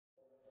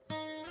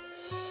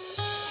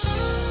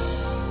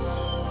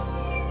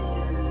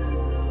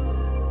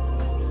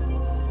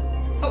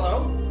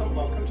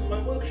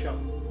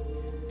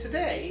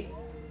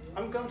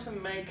going to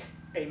make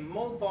a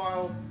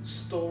mobile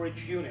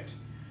storage unit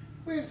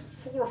with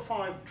 4 or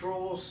 5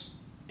 drawers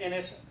in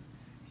it,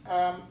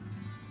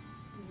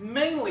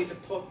 mainly to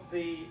put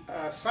the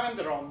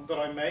sander on that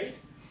I made,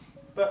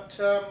 but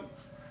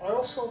I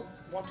also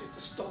wanted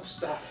to store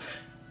stuff.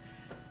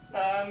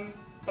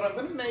 But I'm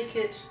going to make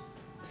it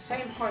the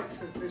same height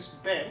as this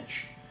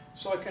bench,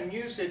 so I can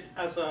use it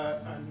as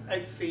an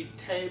outfeed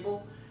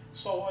table,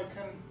 so I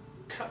can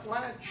cut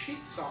laminate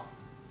sheets on.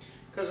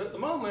 Because at the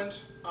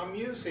moment I'm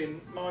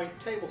using my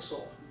table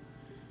saw,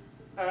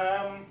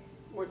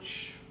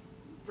 which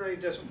really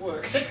doesn't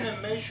work. Taking a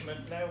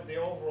measurement now of the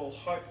overall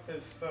height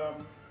of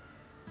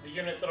the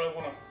unit that I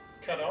want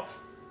to cut off,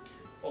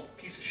 or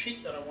piece of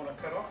sheet that I want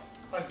to cut off,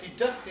 I've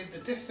deducted the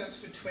distance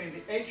between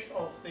the edge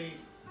of the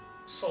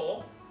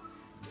saw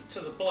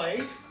to the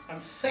blade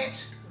and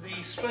set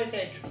the straight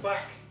edge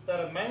back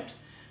that amount,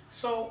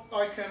 so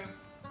I can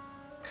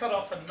cut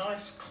off a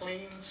nice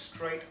clean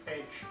straight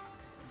edge.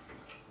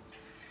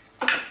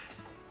 And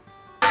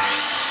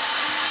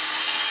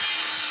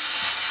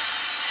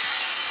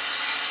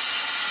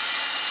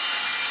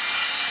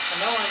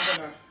now I'm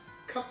going to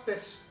cut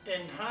this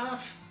in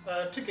half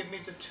to give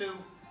me the 2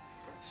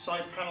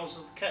 side panels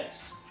of the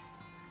case.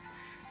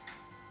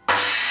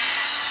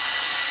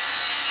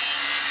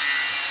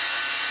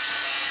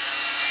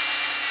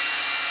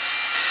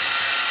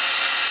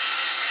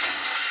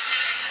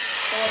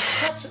 So I've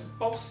cut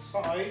both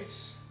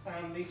sides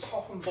and the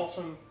top and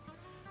bottom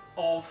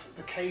of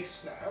the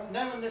case now.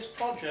 Now in this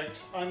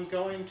project I'm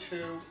going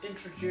to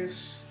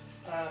introduce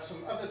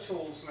some other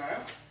tools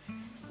now,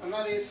 and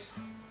that is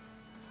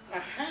a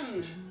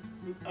hand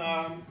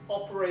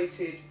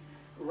operated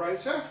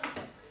router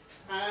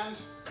and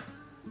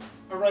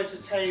a router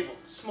table,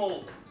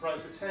 small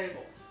router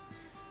table,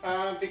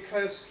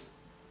 because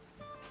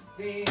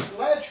the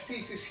large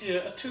pieces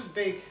here are too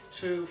big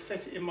to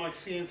fit in my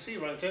CNC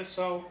router.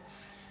 So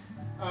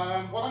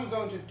what I'm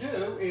going to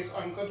do is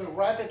I'm going to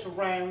rabbet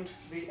around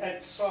the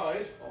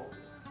outside, or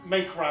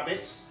make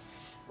rabbet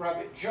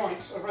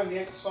joints around the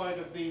outside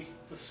of the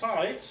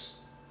sides,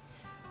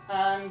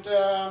 and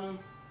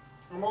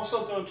I'm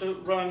also going to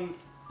run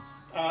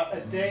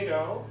a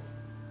Dado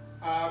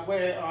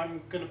where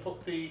I'm going to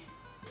put the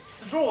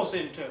drawers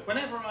into.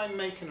 Whenever I'm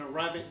making a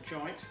rabbet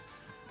joint,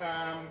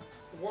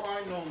 what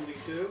I normally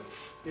do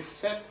is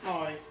set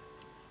my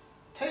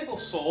table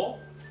saw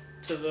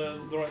to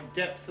the right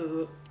depth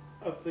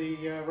of the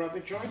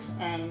rabbet joint,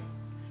 and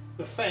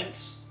the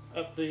fence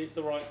at the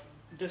right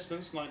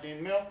distance,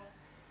 19mm,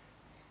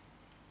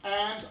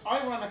 and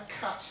I run a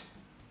cut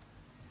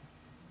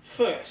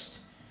first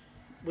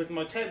with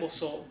my table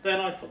saw, then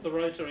I put the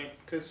router in,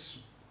 because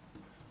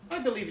I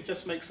believe it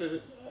just makes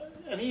an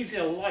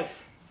easier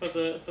life for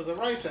the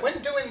router.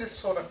 When doing this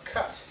sort of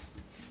cut,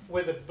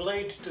 where the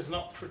blade does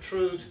not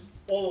protrude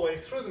all the way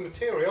through the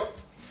material,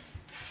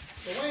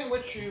 the way in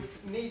which you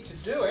need to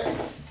do it,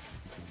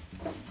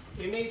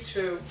 you need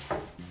to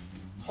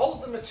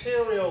hold the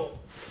material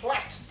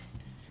flat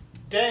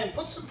down,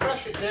 put some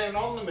pressure down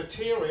on the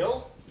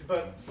material,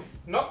 but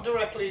not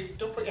directly,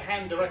 don't put your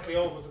hand directly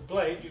over the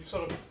blade, you've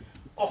sort of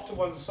off to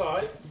one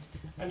side,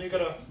 and you've got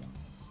to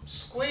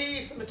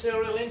squeeze the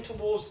material in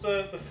towards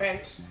the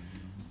fence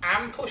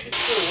and push it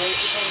through all at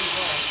the same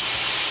time.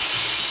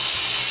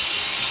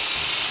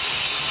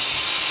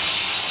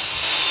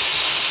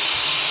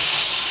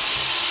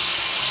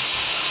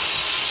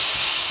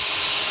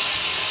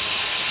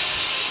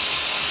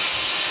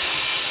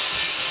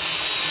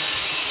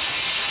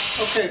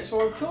 Okay,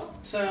 so I've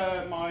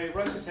got my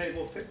router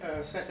table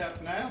set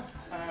up now.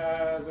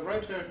 The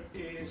router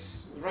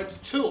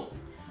tool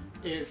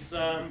is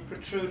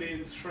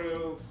protruding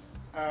through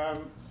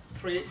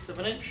 3/8 of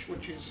an inch,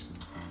 which is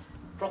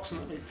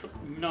approximately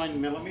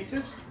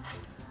 9mm,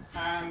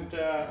 and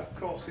of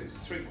course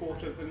it's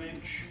 3/4 of an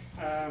inch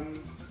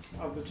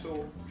of the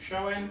tool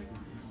showing,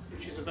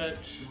 which is about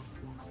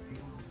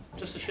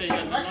just a shade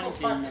under 19mm. In actual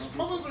fact, it's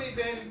probably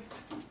been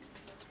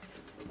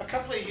a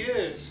couple of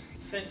years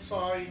since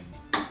I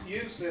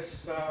used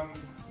this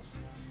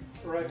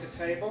router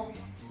table,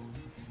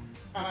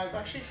 and I've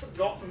actually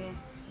forgotten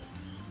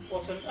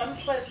what an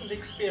unpleasant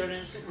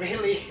experience it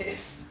really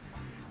is.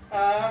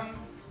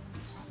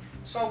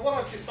 So what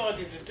I've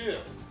decided to do,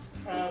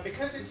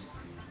 because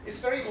it's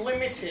very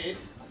limited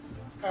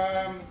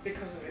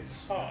because of its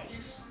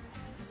size,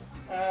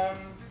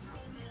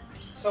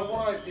 so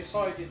what I've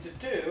decided to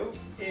do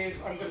is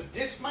I'm going to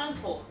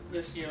dismantle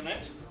this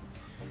unit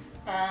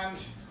and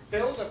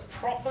build a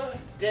proper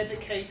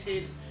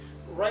dedicated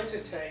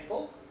router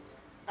table,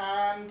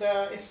 and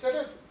instead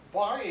of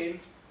buying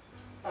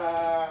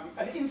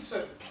an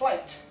insert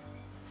plate,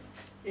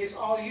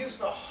 I'll use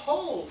the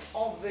whole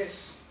of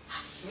this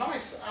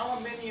nice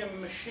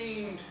aluminium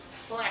machined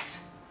flat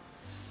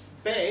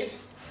bed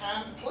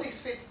and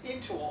place it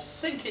into, or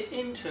sink it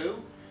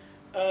into,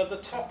 the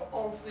top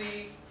of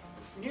the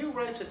new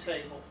router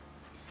table.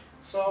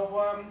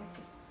 So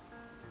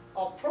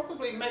I'll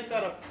probably make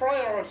that a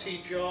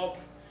priority job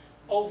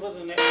over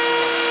the next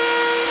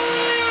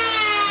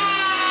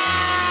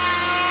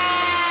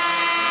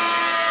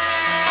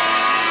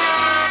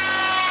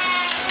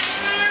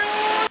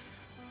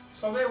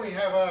So there we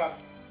have a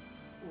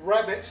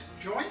rabbet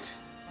joint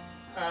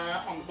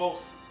on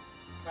both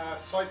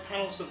side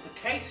panels of the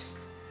case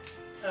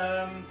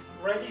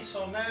ready.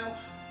 So now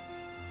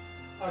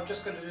I'm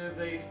just going to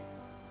do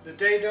the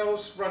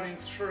dados running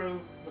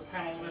through the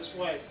panel this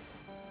way.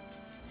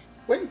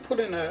 When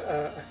putting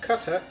a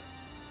cutter,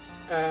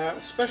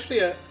 especially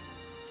a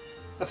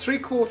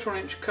 3/4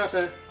 inch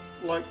cutter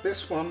like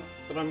this one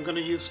that I'm going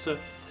to use to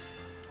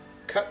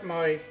cut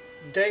my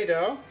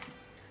dado,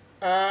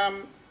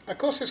 of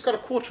course it's got a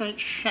 1/4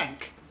 inch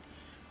shank.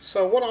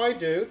 So what I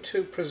do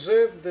to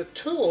preserve the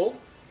tool,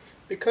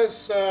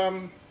 because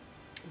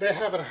they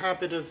have a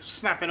habit of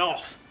snapping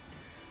off,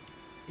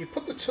 you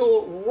put the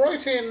tool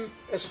right in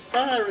as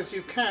far as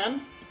you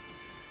can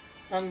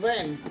and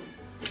then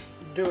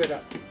do it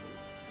up.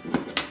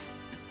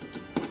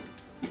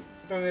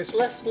 Then there's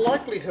less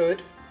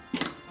likelihood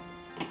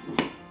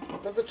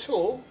of the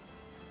tool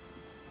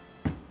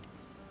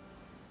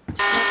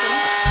snapping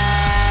off.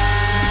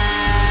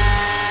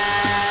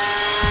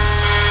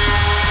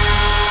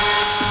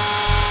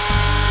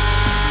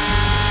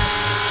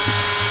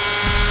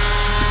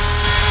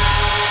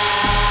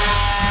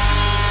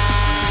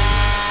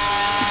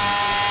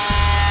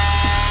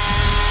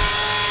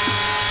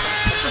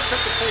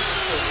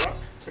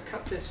 To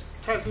cut this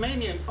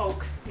Tasmanian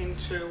oak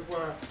into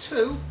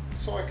two,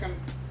 so I can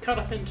cut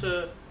up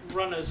into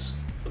runners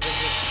for the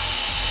wood.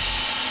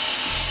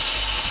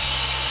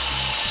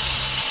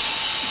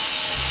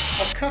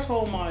 I've cut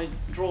all my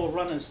draw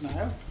runners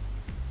now,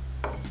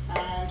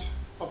 and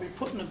I'll be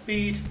putting a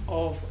bead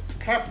of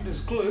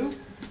carpenter's glue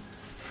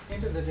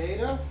into the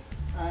dado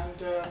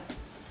and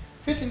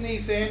fitting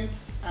these in,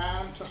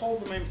 and to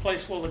hold them in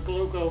place while the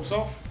glue goes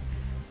off,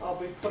 I'll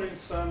be putting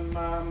some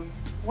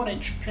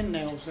 1-inch pin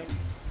nails in.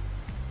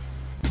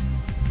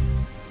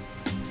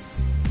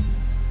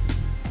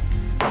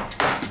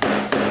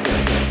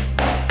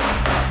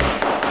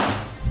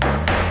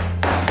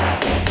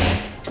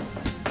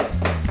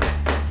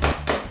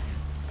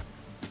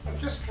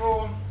 I've just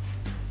drawn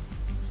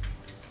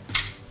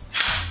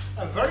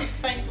a very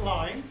faint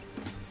line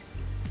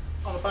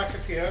on the back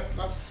of here.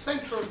 That's the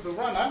centre of the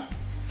runner.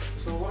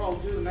 So what I'll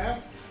do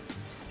now,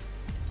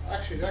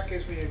 actually that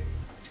gives me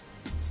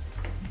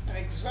an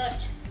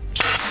exact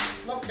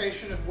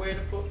location of where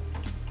to put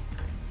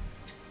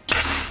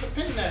the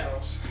pin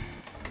nails.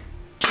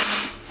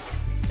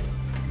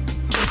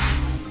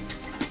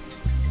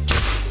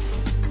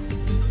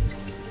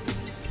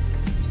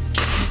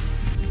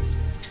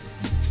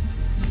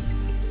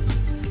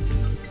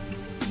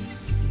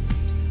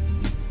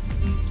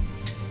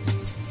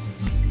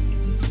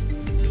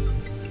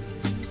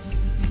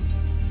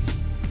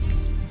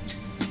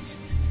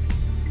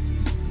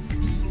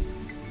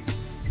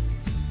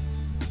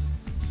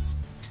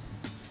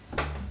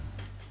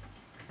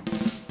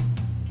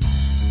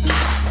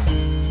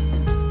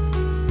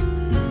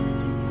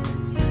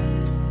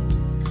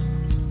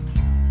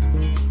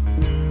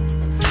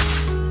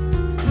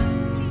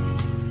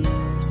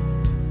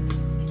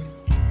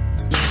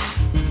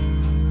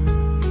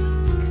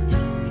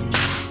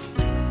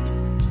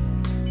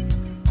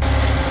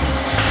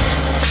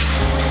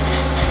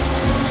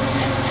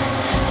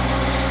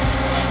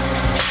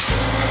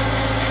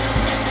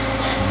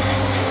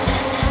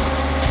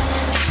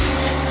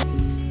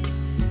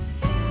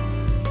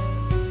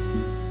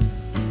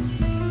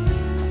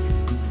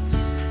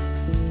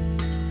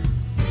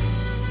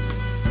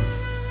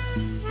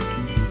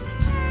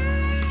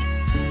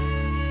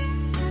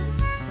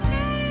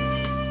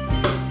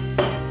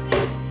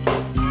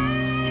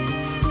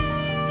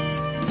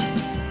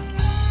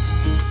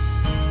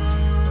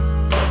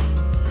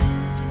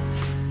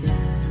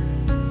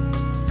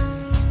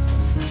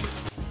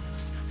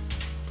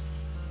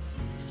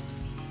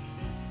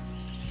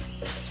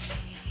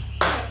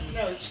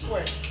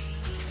 Square.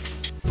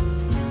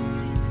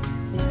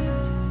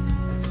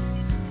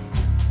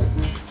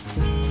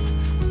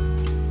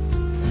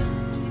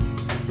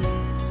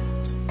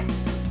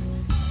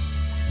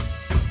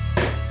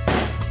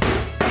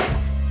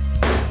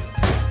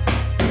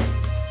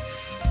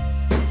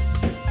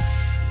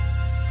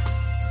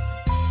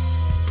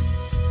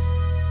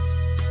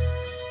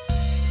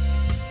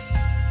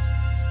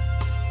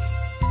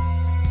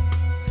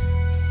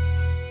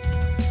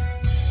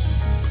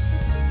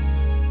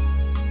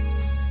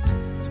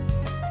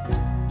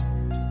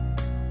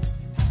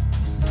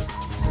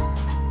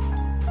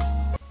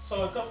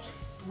 So I've got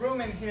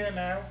room in here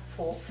now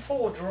for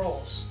 4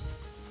 drawers.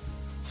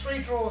 3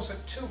 drawers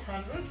at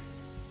 200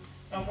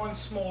 and 1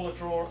 smaller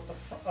drawer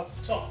at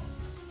the top.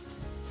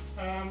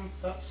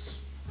 That's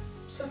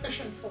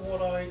sufficient for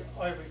what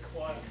I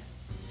require.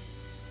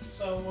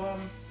 So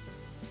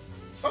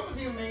some of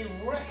you may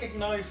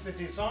recognize the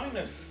design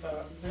of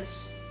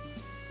this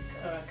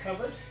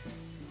cupboard.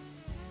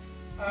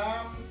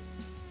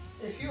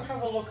 If you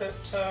have a look at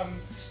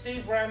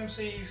Steve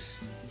Ramsey's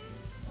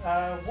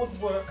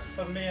Woodwork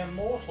for Mere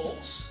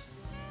Mortals,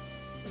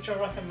 which I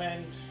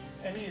recommend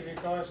any of you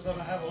guys are going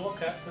to have a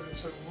look at because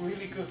it's a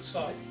really good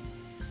site.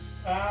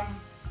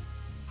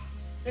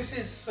 This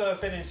has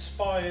been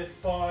inspired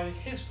by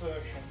his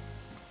version.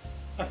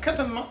 I've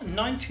cut a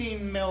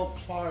 19mm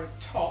plywood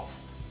top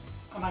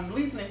and I'm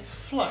leaving it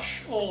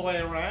flush all the way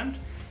around,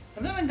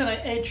 and then I'm going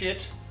to edge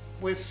it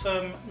with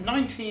some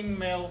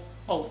 19mm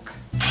oak.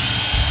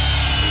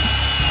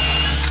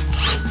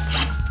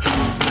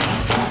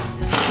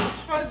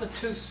 Tie the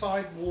two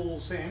side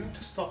walls in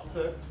to stop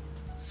the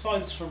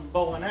sides from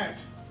bowing out.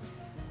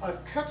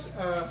 I've cut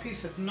a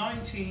piece of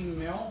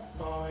 19mm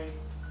by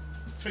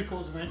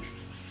 3/4 inch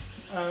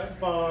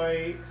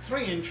by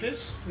 3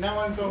 inches. Now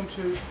I'm going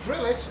to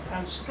drill it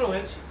and screw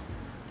it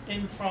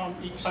in from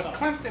each side. I've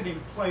clamped it in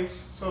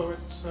place so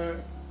it's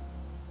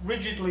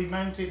rigidly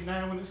mounted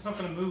now and it's not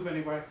going to move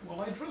anywhere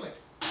while I drill it.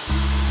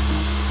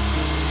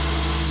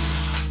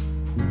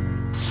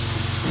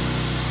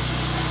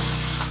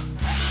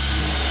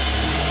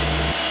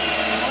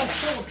 My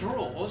 4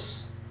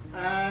 drawers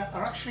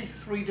are actually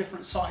 3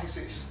 different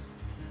sizes.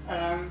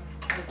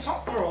 The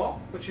top drawer,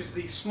 which is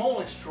the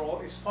smallest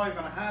drawer, is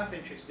 5.5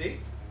 inches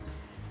deep.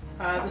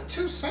 The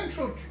 2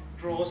 central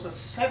drawers are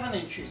 7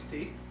 inches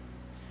deep,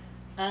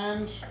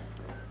 and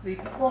the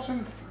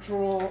bottom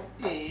drawer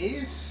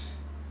is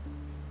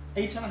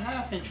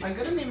 8.5 inches. I'm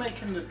going to be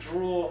making the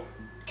drawer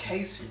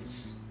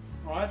cases,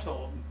 right,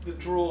 or the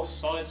drawer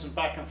sides and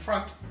back and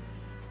front,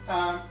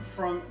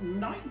 from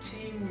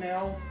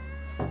 19mm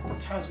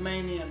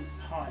Tasmanian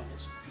pine.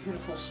 It's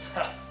beautiful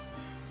stuff.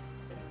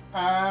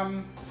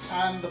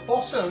 And the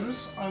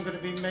bottoms I'm going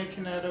to be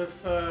making out of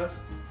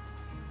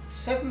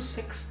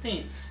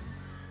 7/16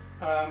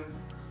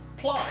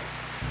 ply.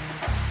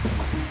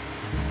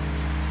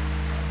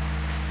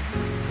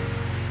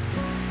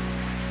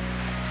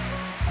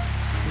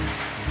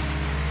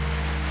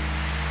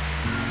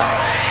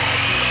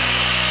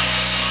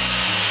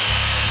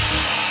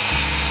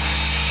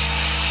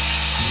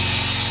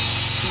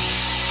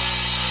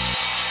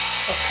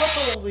 I've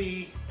cut all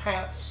the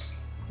parts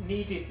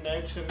needed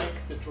now to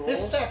make the drawers.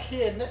 This stack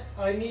here,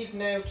 I need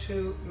now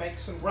to make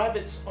some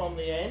rabbets on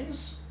the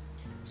ends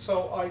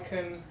so I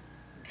can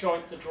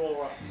joint the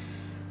drawer up.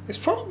 It's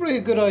probably a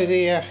good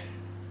idea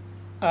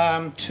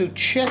to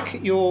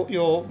check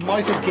your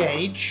mitre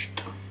gauge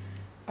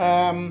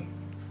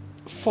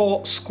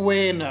for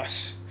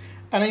squareness,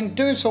 and in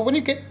doing so, when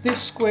you get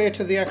this square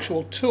to the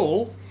actual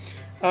tool,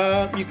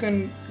 you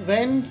can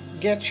then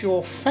get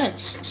your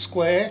fence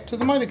square to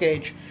the mitre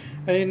gauge.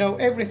 And you know,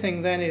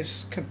 everything then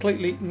is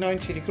completely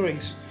 90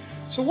 degrees.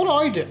 So what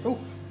I do,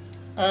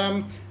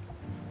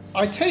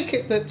 I take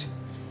it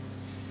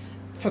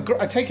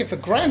for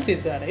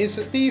granted, that is,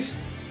 that these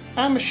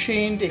are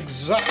machined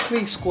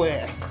exactly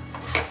square.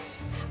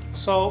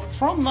 So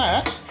from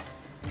that,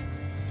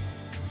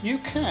 you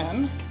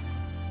can,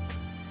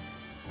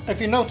 if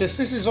you notice,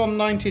 this is on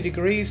 90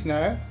 degrees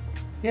now,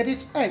 yet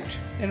it's out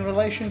in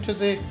relation to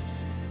the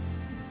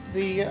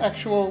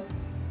actual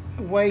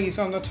ways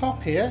on the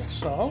top here.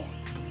 So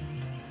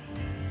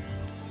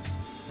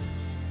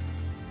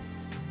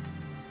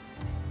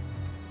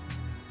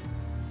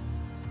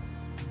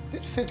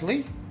bit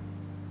fiddly.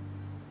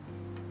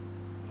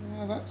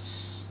 Yeah,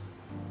 that's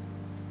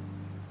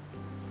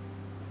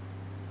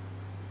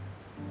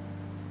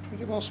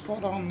pretty well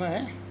spot on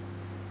there.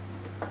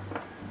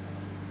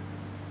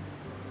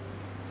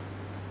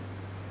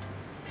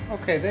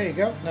 Okay, there you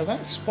go. Now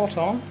that's spot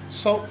on.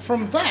 So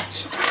from that,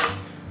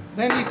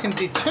 then you can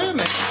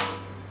determine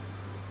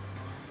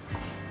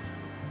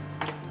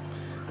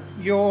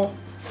your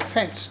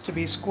fence to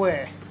be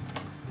square.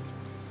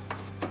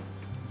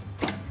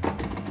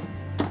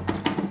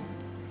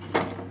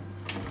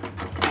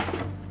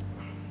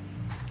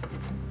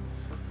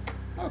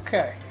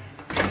 Okay.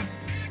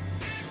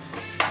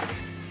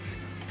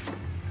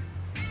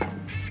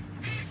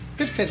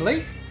 Bit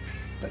fiddly,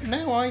 but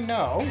now I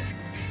know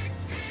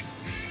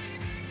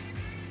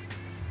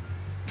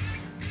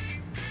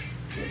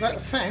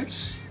that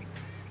fence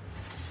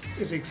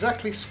is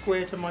exactly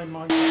square to my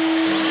mind.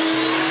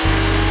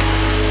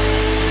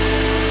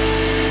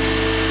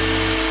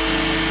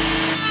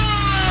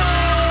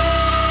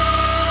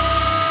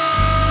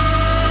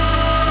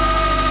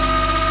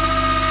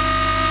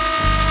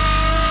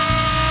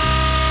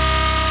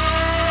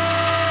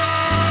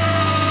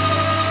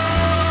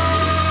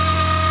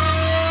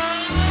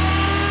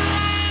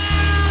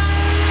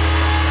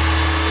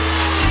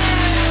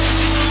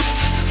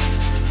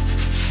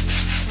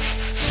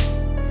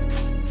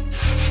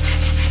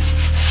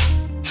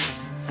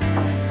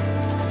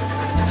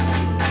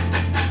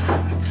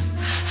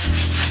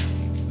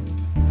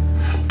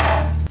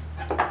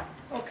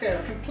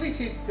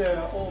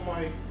 All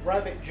my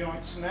rabbet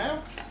joints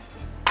now,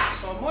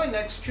 so my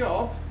next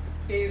job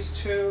is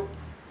to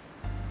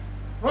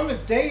run a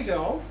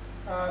dado,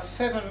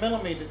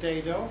 7mm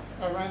dado,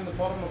 around the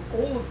bottom of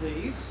all of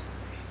these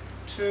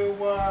to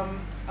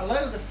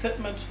allow the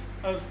fitment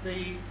of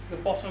the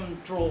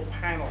bottom drawer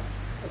panel.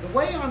 The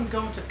way I'm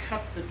going to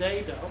cut the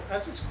dado,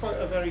 as it's quite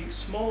a very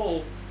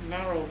small,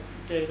 narrow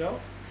dado,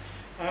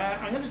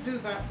 I'm going to do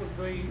that with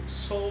the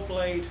saw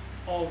blade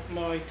of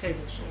my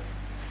table saw.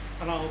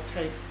 And I'll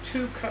take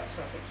 2 cuts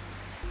at it.